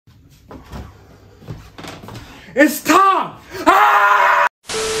It's time! Ah!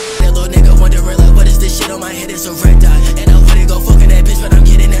 That little nigga wondering like, what is this shit on my head? It's a red dot. And I wouldn't go fucking that bitch, but I'm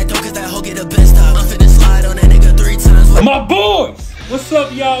getting that dope cause that hoe get the best top. I'm finna slide on that nigga 3 times. My boys! What's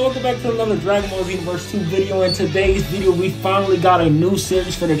up, y'all? Welcome back to another Dragon Ball Xenoverse 2 video. In today's video, we finally got a new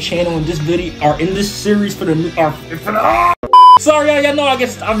series for the channel. In this video, or in this series for the new, sorry, y'all know I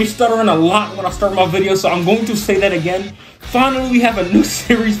guess I'll be stuttering a lot when I start my video, so I'm going to say that again. Finally, we have a new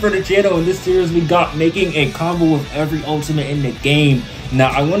series for the channel. In this series, we got making a combo with every ultimate in the game.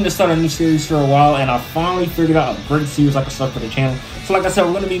 Now, I wanted to start a new series for a while, and I finally figured out a great series I could start for the channel. So like I said,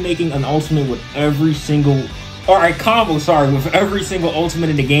 we're going to be making an ultimate with every single, or a combo, sorry, with every single ultimate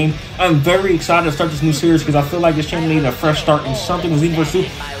in the game. I'm very excited to start this new series because I feel like this channel needs a fresh start and something with Xenoverse 2.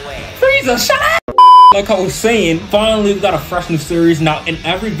 Frieza, shut up! Like I was saying, finally we got a fresh new series. Now, in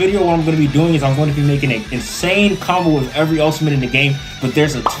every video, what I'm going to be doing is I'm going to be making an insane combo with every ultimate in the game. But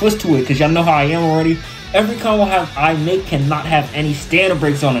there's a twist to it because y'all know how I am already. Every combo I make cannot have any standard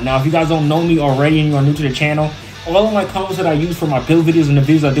breaks on it. Now, if you guys don't know me already and you are new to the channel, all of my combos that I use for my build videos and the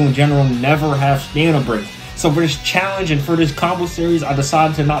videos I do in general never have standard breaks. So for this challenge and for this combo series, I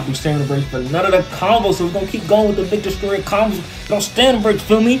decided to not do standard breaks for none of the combos. So we're going to keep going with the big destroyer combos. No standard breaks,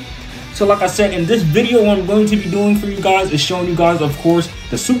 feel me? So like I said, in this video, what I'm going to be doing for you guys is showing you guys, of course,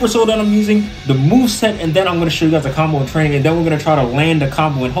 the Supersoul that I'm using, the Moveset, and then I'm going to show you guys the combo and training, and then we're going to try to land the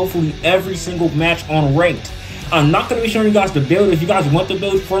combo in hopefully every single match on ranked. I'm not going to be showing you guys the build. If you guys want the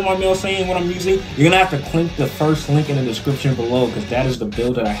build for my mail saying what I'm using, you're going to have to click the first link in the description below because that is the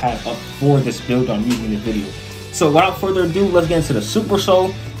build that I have up for this build I'm using in this video. So without further ado, let's get into the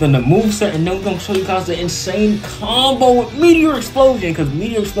Supersoul, then the Moveset, and then we're going to show you guys the insane combo with Meteor Explosion, because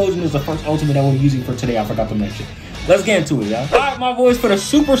Meteor Explosion is the first ultimate that we're using for today. I forgot to mention. Let's get into it, y'all. Alright, my boys, for the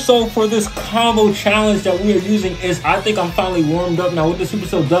Supersoul for this combo challenge that we are using is, I think I'm finally warmed up. Now, what the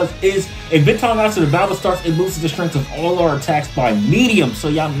Supersoul does is, a bit time after the battle starts, it boosts the strength of all our attacks by medium. So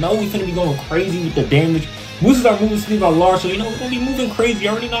y'all know we're going to be going crazy with the damage. Boosts our movement speed by large, so you know we're gonna be moving crazy. You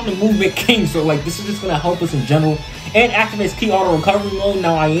already know I'm the movement king, so like this is just gonna help us in general. And activates key auto recovery mode.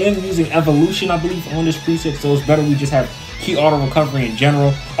 Now I am using evolution, I believe, on this preset, so it's better we just have key auto recovery in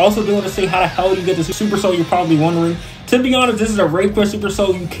general. Also, do want to say how the hell you get the Supersoul, you're probably wondering. To be honest, this is a raid quest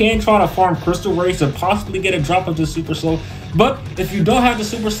Supersoul. You can try to farm crystal rays to possibly get a drop of the Supersoul. But if you don't have the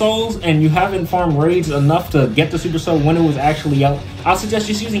Supersouls and you haven't farmed raids enough to get the Supersoul when it was actually out, I'll suggest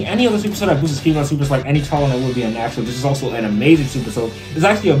just using any other Supersoul that boosts speed on Supers, like any Talon that would be a natural. This is also an amazing Supersoul. It's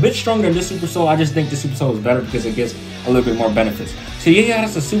actually a bit stronger than this Supersoul. I just think the Supersoul is better because it gives a little bit more benefits. So yeah,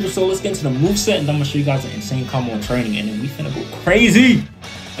 that's the Supersoul. Let's get into the moveset, and then I'm gonna show you guys an insane combo and training, and then we finna go crazy.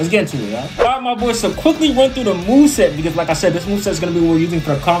 Let's get into it, y'all. Alright, my boys, so quickly run through the moveset, because like I said, this moveset is going to be what we're using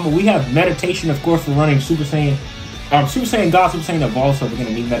for the combo. We have meditation, of course, for running Super Saiyan God, Super Saiyan Evolve, so we're going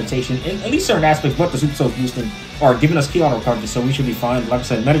to need meditation in at least certain aspects, but the Super Soul is boosting, or giving us key auto recovery, so we should be fine. Like I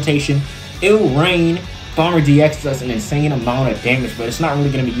said, meditation, Ill Rain, Bomber DX does an insane amount of damage, but it's not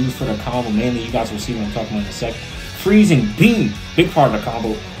really going to be used for the combo. Mainly, you guys will see what I'm talking about in a sec. Freezing Beam, big part of the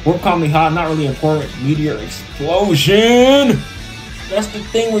combo. Warp Calmly Hot, not really important. Meteor Explosion! That's the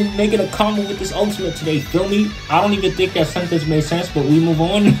thing, we're making a combo with this ultimate today, feel me? I don't even think that sentence made sense, but we move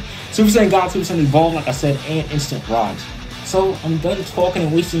on. Super Saiyan God, Super Saiyan Evolve, like I said, and Instant Rise. So, I'm done talking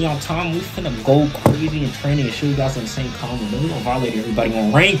and wasting y'all time. We finna go crazy in training and show you guys an insane combo. Then we gonna violate everybody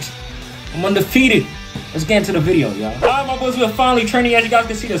on ranked. I'm undefeated. Let's get into the video, y'all. Alright, my boys, we're finally training. As you guys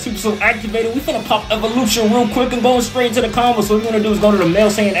can see, the Supersoul activated. We finna pop evolution real quick and going straight into the combo. So, what we're gonna do is go to the Male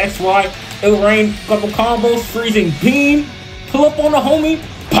Saiyan XY, Ill Rain, couple combos, Freezing Beam. Pull up on the homie,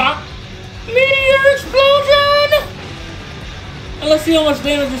 pop, Meteor Explosion! And let's see how much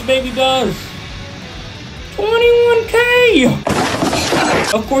damage this baby does.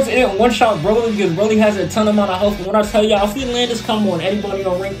 21k! Of course, it didn't one-shot Broly because Broly has a ton amount of health. But when I tell y'all, if we land this combo on anybody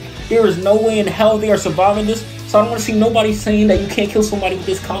on rank, there is no way in hell they are surviving this. So I don't want to see nobody saying that you can't kill somebody with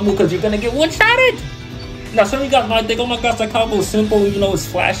this combo because you're going to get one-shotted. Now, some of you guys might think, oh my gosh, that combo is simple, even though it's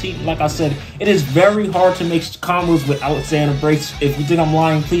flashy. Like I said, it is very hard to make combos without standard breaks. If you think I'm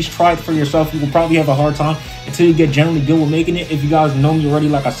lying, please try it for yourself. You will probably have a hard time until you get generally good with making it. If you guys know me already,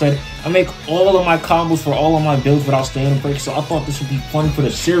 like I said, I make all of my combos for all of my builds without standard breaks, so I thought this would be fun for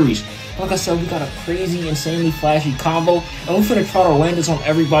the series. Like I said, we got a crazy, insanely flashy combo, and we're finna try to land this on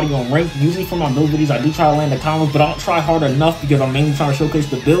everybody on rank. Usually for my build videos, I do try to land the combos, but I don't try hard enough because I'm mainly trying to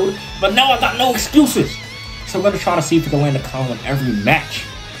showcase the build. But now I got no excuses. So I'm going to try to see if we can land a combo in every match.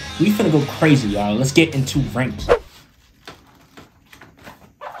 We finna go crazy, y'all. Let's get into ranks.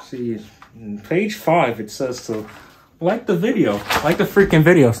 See, in page 5, it says to like the video. Like the freaking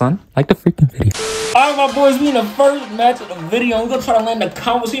video, son. Like the freaking video. Alright, my boys, we in the first match of the video. We're gonna try to land the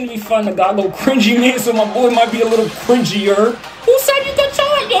combo. Seem to be fun. The guy a little cringy man, so my boy might be a little cringier. Who said you could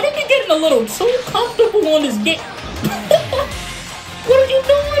charge? Yo, they be getting a little too comfortable on this game. What are you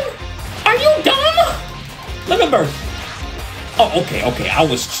doing? Are you dumb? Look at burst. Oh, okay. I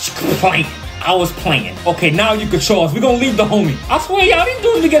was playing. Okay, now you can show us. We're gonna leave the homie. I swear, y'all, these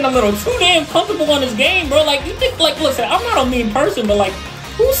dudes be getting a little too damn comfortable on this game, bro. Like, you think, like, listen, I'm not a mean person, but, like,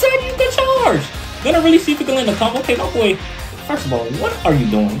 who said you could charge? Gonna really see if we can land the combo. Okay, my boy. First of all, what are you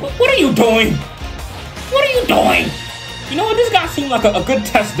doing? What are you doing? What are you doing? You know what? This guy seemed like a good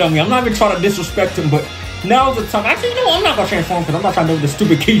test dummy. I'm not even trying to disrespect him, but now's the time. Actually, you know what? I'm not gonna transform because I'm not trying to do the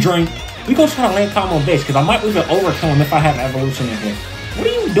stupid key drain. We gonna try to land combo base because I might even overkill him if I have evolution in here. What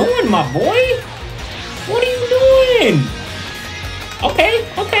are you doing, my boy? What are you doing? Okay.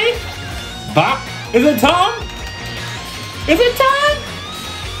 Bop. Is it time? Is it time?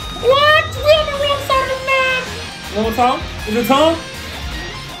 What? We're on the wrong side of the map. One more time. Is it time?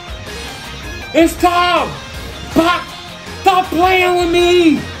 It's time. Bop. Stop playing with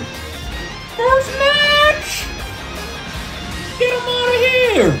me. First match. Get him out of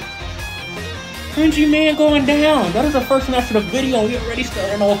here. Cringy man going down. That is the first match of the video. We already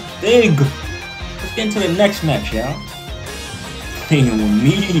starting off big. Let's get into the next match, y'all. Playing with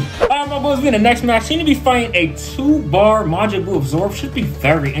me. Alright, my boys, we in the next match. Seem to be fighting a 2-bar Majin Buu Absorb. Should be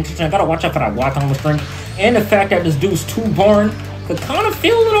very interesting. I gotta watch out for that walk on the string. And the fact that this dude's 2-barring. Could kind of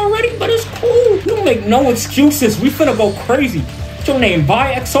feel it already, but it's cool. You don't make no excuses. We finna go crazy. What's your name?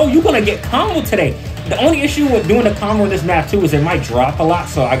 ByXO. You gonna get combo today. The only issue with doing the combo in this map, too, is it might drop a lot.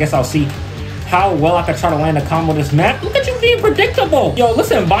 So I guess I'll see how well I can try to land a combo this map. Look at you being predictable. Yo,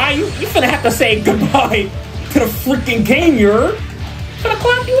 listen, Bye, you finna have to say goodbye to the freaking game, you're gonna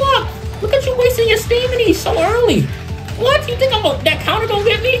clap you up. Look at you wasting your stamina so early. What? You think that counter gonna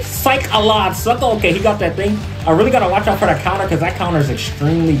get me? Psych a lot, sucker. Okay, he got that thing. I really gotta watch out for that counter because that counter is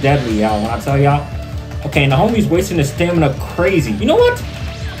extremely deadly, y'all, when I tell y'all. Okay, and the homie's wasting his stamina crazy. You know what?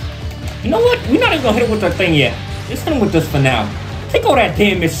 We're not even gonna hit it with that thing yet. Just hit him with this for now. Take all that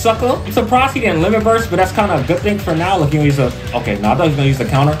damage, sucker. I'm surprised he didn't limit burst, but that's kind of a good thing for now. Look, he'll use a... Okay, no, I thought he was going to use the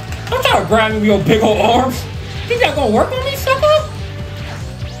counter. Don't try to grab me with your big old arms. Think that going to work on me, sucker?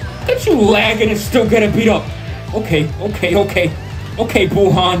 Look at you lagging and still getting beat up. Okay,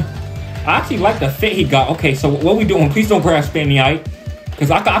 Buhan. I actually like the fit he got. Okay, so what we doing? Please don't grab spam me, alright?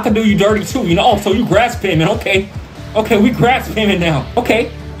 Because I can do you dirty too, you know? Oh, so you grab spamming. Okay, we grab spamming now.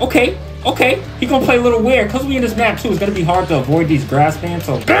 Okay, he gonna play a little weird because we in this map too. It's gonna be hard to avoid these grass spams.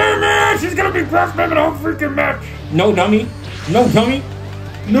 So damn it, she's gonna be grass spamming the whole freaking match. No dummy. No.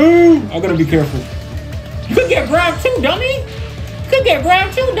 I gotta be careful. You could get grabbed too, dummy.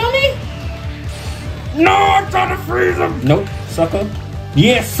 No, I'm trying to freeze him. Nope, sucker.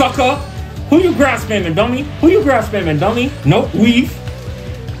 Yeah, sucker. Who you grass spamming, dummy? Nope, weave.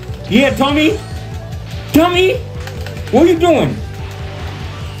 Yeah, dummy.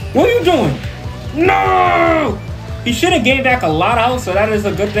 What are you doing? No! He should have gave back a lot of health, so that is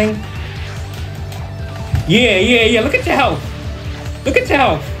a good thing. Yeah. Look at your health.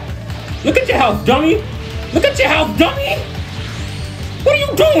 Dummy. What are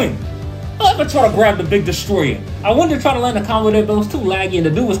you doing? I'm gonna try to grab the big destroyer. I wanted to try to land a combo there, but it was too laggy, and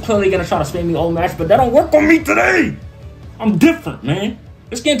the dude was clearly gonna try to spam me all match, but that don't work on me today. I'm different, man.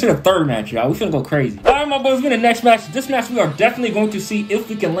 Let's get into the third match, y'all. We finna go crazy. Alright, my boys, we're in the next match. This match, we are definitely going to see if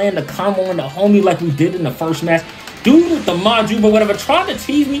we can land a combo on the homie like we did in the first match. Dude with the Maju, but whatever, tried to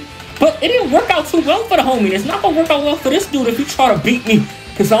tease me, but it didn't work out too well for the homie. It's not gonna work out well for this dude if he try to beat me,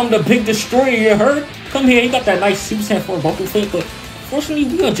 because I'm the big destroyer, you heard? Come here, he got that nice Super Saiyan 4 Goku thing, but fortunately,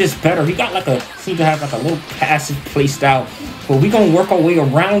 we are just better. He got seems to have like a little passive playstyle. But we gonna work our way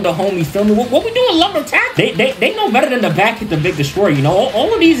around the homie, feel me? What we doing, lumber attack? They know better than the back hit the big destroyer, you know?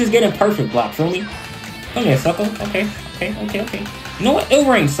 All of these is getting perfect block, feel me? Come here, sucker. Okay. You know what? Ill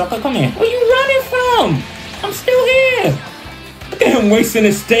range, sucker. Come here. Where you running from? I'm still here. Look at him wasting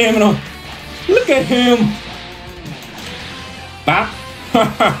his stamina. Look at him. Bop.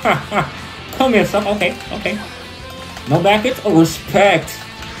 Come here, sucker. Okay. No back hits? Oh, respect.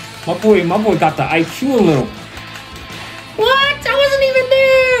 My boy got the IQ a little. What? I wasn't even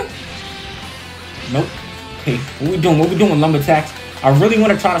there. Nope. Okay, what we doing, lumber attacks? I really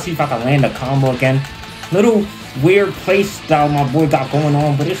want to try to see if I can land a combo again. Little weird play style my boy got going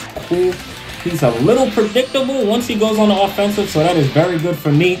on, but it's cool. He's a little predictable once he goes on the offensive, so that is very good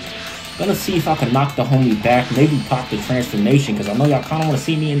for me. Gonna see if I can knock the homie back, maybe pop the transformation, because I know y'all kind of want to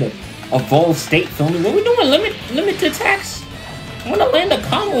see me in the evolved state, feel me? What we doing? Limit attacks? I want to land a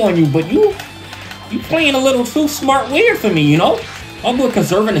combo on you, but you playing a little too smart weird for me, you know? I'm going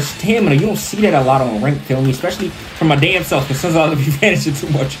conserving the stamina. You don't see that a lot on rank, feel me? Especially for my damn self, because since I'll be vanishing too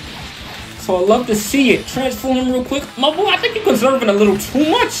much. So I love to see it. Transform him real quick. My boy, I think you're conserving a little too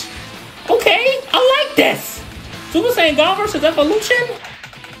much. Okay, I like this. Super Saiyan God versus Evolution?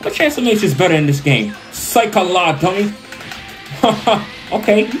 What transformation is better in this game? Psych-a-la, dummy.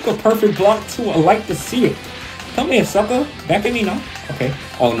 Okay, you can perfect block too. I like to see it. Come here, sucker. Back at me, no? Okay.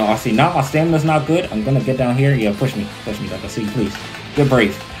 Oh, no, I see. Now my stamina's not good. I'm gonna get down here. Yeah, push me. Push me, sucker. See, please. You're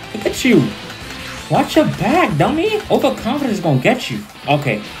brave. Look at you. Watch your back, dummy. Overconfidence is gonna get you.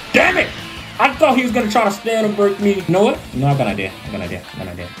 Okay. Damn it! I thought he was gonna try to stand and break me. You know what? No, I'm gonna do.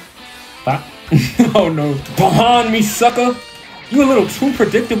 Pop. Oh, no. Behind me, sucker. You a little too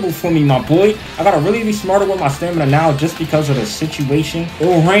predictable for me, my boy. I gotta really be smarter with my stamina now just because of the situation.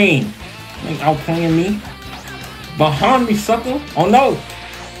 Oh, Rain. Ain't outplaying me. Behind me, sucker. Oh, no.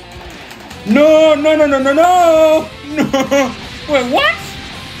 No. No. Wait, what?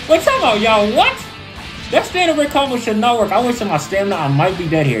 Wait, talk about, y'all. What? That standard red combo should not work. I wasted my stamina. I might be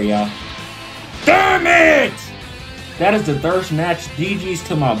dead here, y'all. Damn it! That is the third match. GG's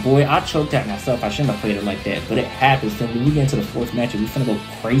to my boy. I choked at myself. I shouldn't have played it like that, but it happens to me. We get into the fourth match and we finna go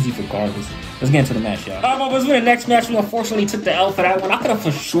crazy regardless. Let's get into the match, y'all. Alright, my boys, we're in the next match. We unfortunately took the L for that one. I could have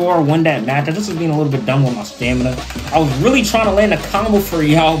for sure won that match. I just was being a little bit dumb with my stamina. I was really trying to land a combo for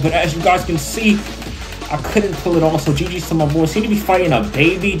y'all, but as you guys can see, I couldn't pull it off. So GG's to my boy. Seem to be fighting a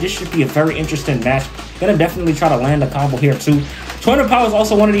baby. This should be a very interesting match. Gonna definitely try to land a combo here too. 200 power is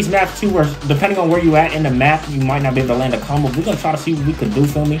also one of these maps too, where depending on where you at in the map, you might not be able to land a combo. We're gonna try to see what we can do,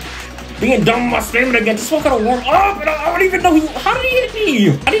 feel me? Being dumb with my stamina again. This one gotta warm up, and I don't even know how did he hit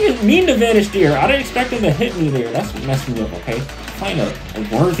me? I didn't even mean to vanish there. I didn't expect him to hit me there. That's what messed me up, okay? Find a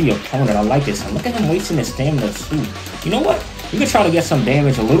worthy opponent. I like this. And look at him wasting his stamina too. You know what? We can try to get some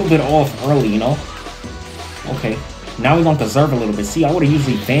damage a little bit off early, you know? Okay. Now we're gonna conserve a little bit. See, I would have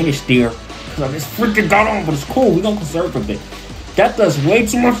usually vanished there. I just freaking got on, but it's cool. We're gonna conserve a bit. That does way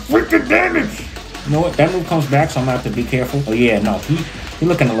too much freaking damage. You know what? That move comes back, so I'm gonna have to be careful. Oh yeah, no, he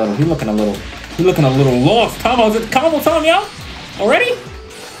looking a little lost. Combo time, y'all. Already?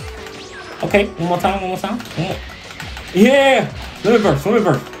 Okay, one more time. Yeah, let me burst.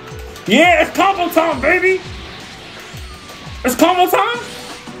 Yeah, it's combo time, baby. It's combo time.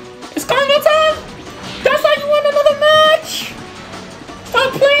 That's how you win another match.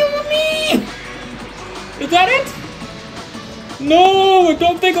 Stop playing with me. Is that it? No, I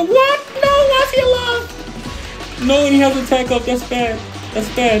don't think of what? No, why is he alive? No, he has a tank up. That's bad.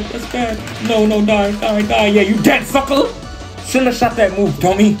 No, die. Yeah, you dead, sucker. Shouldn't have shot that move,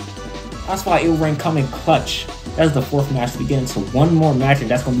 dummy. That's why it'll rank come in clutch. That's the fourth match. We get into one more match, and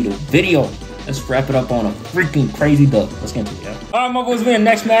that's gonna be the video. Let's wrap it up on a freaking crazy dub. Let's get into it, yeah. Alright, my boys, we're in the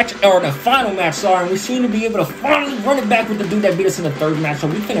next match, or the final match, sorry. And we seem to be able to finally run it back with the dude that beat us in the third match. So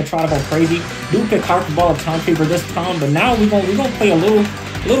we finna try to go crazy. Dude pick Hyperball Time Paper this time, but now we're gonna play a little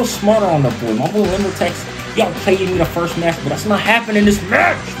smarter on the boy. My boy Limbertex, y'all played me the first match, but that's not happening this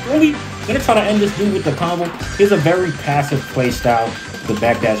match. Really? Gonna try to end this dude with the combo. He's a very passive play style. The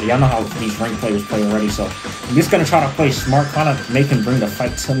backdasher. Y'all know how these ranked players play already, so I'm just gonna try to play smart, kind of make him bring the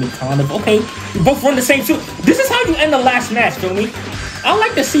fight to me, kind of. Okay, we both run the same too. This is how you end the last match, feel me? I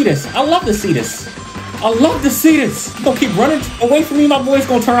like to see this. I love to see this. You gonna keep running away from me, my boy's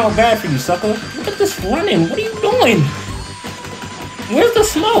gonna turn out bad for you, sucker. Look at this running. What are you doing? Where's the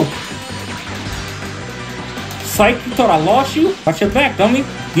smoke? Psych, you thought I lost you? Watch your back, dummy.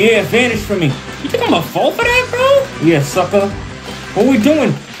 Yeah, vanish from me. You think I'm a fall for that, bro? Yeah, sucker. What we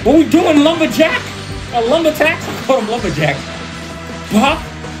doing? Lumberjack? A lumberjack? I called him Lumberjack. Pop,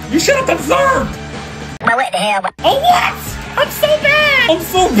 you should have conserved! But what the hell? Oh, what? I'm so bad!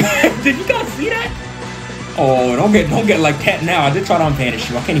 Did you guys see that? Oh, don't get like that now. I did try to unvanish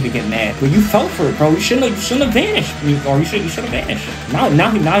you. I can't even get mad. But you fell for it, bro. You shouldn't have vanished. Or you should have vanished. Now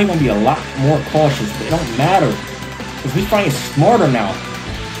he's gonna be a lot more cautious, but it don't matter. Because we fighting smarter now.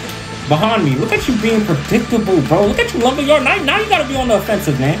 Behind me. Look at you being predictable, bro. Look at you, Lumberyard. Now you gotta be on the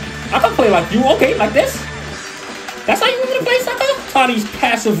offensive, man. I can play like you. Okay, like this. That's how you want me to play, sucker? All these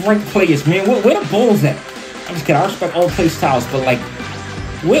passive ranked players, man. Where the balls at? I'm just kidding. I respect all play styles, but like,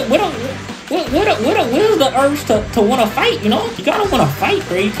 where's the urge to want to fight, you know? You gotta want to fight,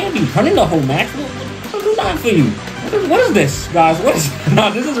 bro. You can't be running the whole match. What's going on for you? What is this, guys? What is... No,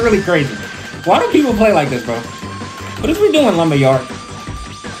 this is really crazy. Why do people play like this, bro? What is we doing, Lumberyard?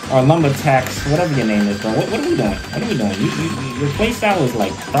 Or Lumber Tax, whatever your name is, bro. What are we doing? Your play style is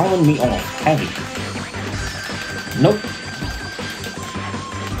like throwing me off heavy. Nope.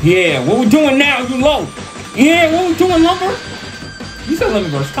 Yeah, what we doing now? You low. Yeah, what we doing, Lumber? You said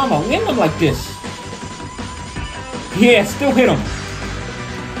Xenoverse. Come on, we end up like this. Yeah, still hit him.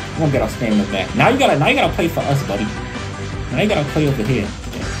 gonna get our stamina back. Now you gotta play for us, buddy. Now you gotta play over here.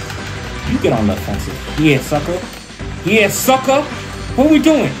 You get on the offensive. Yeah, sucker. Yeah, sucker. What we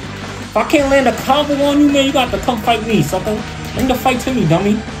doing? If I can't land a combo on you, man, you got to come fight me, sucker. Bring the fight to me,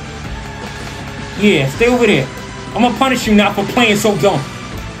 dummy. Yeah, stay over there. I'm gonna punish you now for playing so dumb.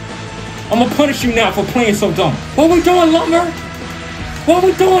 I'm gonna punish you now for playing so dumb. What we doing, Lumber? What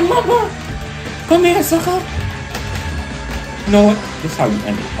we doing, Lumber? Come here, sucker. You know what? This is how you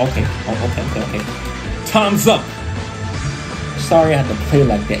end it. Okay. Oh, okay. Time's up. Sorry I had to play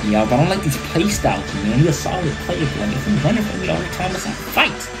like that, y'all, but I don't like these play styles, man. You're a solid player, but if you're running from me all the time, it's a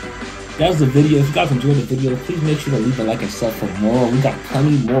fight. That was the video. If you guys enjoyed the video, please make sure to leave a like and sub for more. We got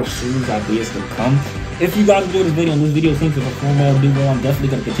plenty more series ideas to come. If you guys enjoyed this video and this video seems to perform well, I'm definitely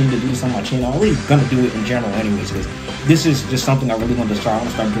going to continue to do this on my channel. I'm already going to do it in general anyways, because this is just something I really want to try. I want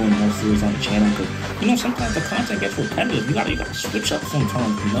to start doing more series on the channel, because, you know, sometimes the content gets repetitive. You gotta switch up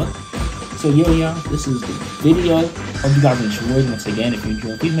sometimes, you know? So yeah, this is the video. Hope you guys enjoyed. Once again, if you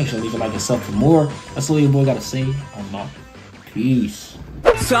enjoyed, please make sure to leave a like and sub for more. That's all your boy gotta say. I'm out. Peace.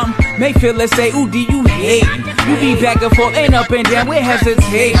 Some may feel and say, ooh, do you hate? You be back and forth and up and down with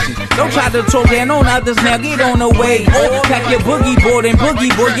hesitation. Don't try to talk down on others now, get on the way. Or pack your boogie board and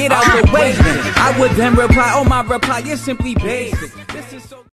boogie boy, get out the way. I would then reply, oh my reply is simply basic. This is so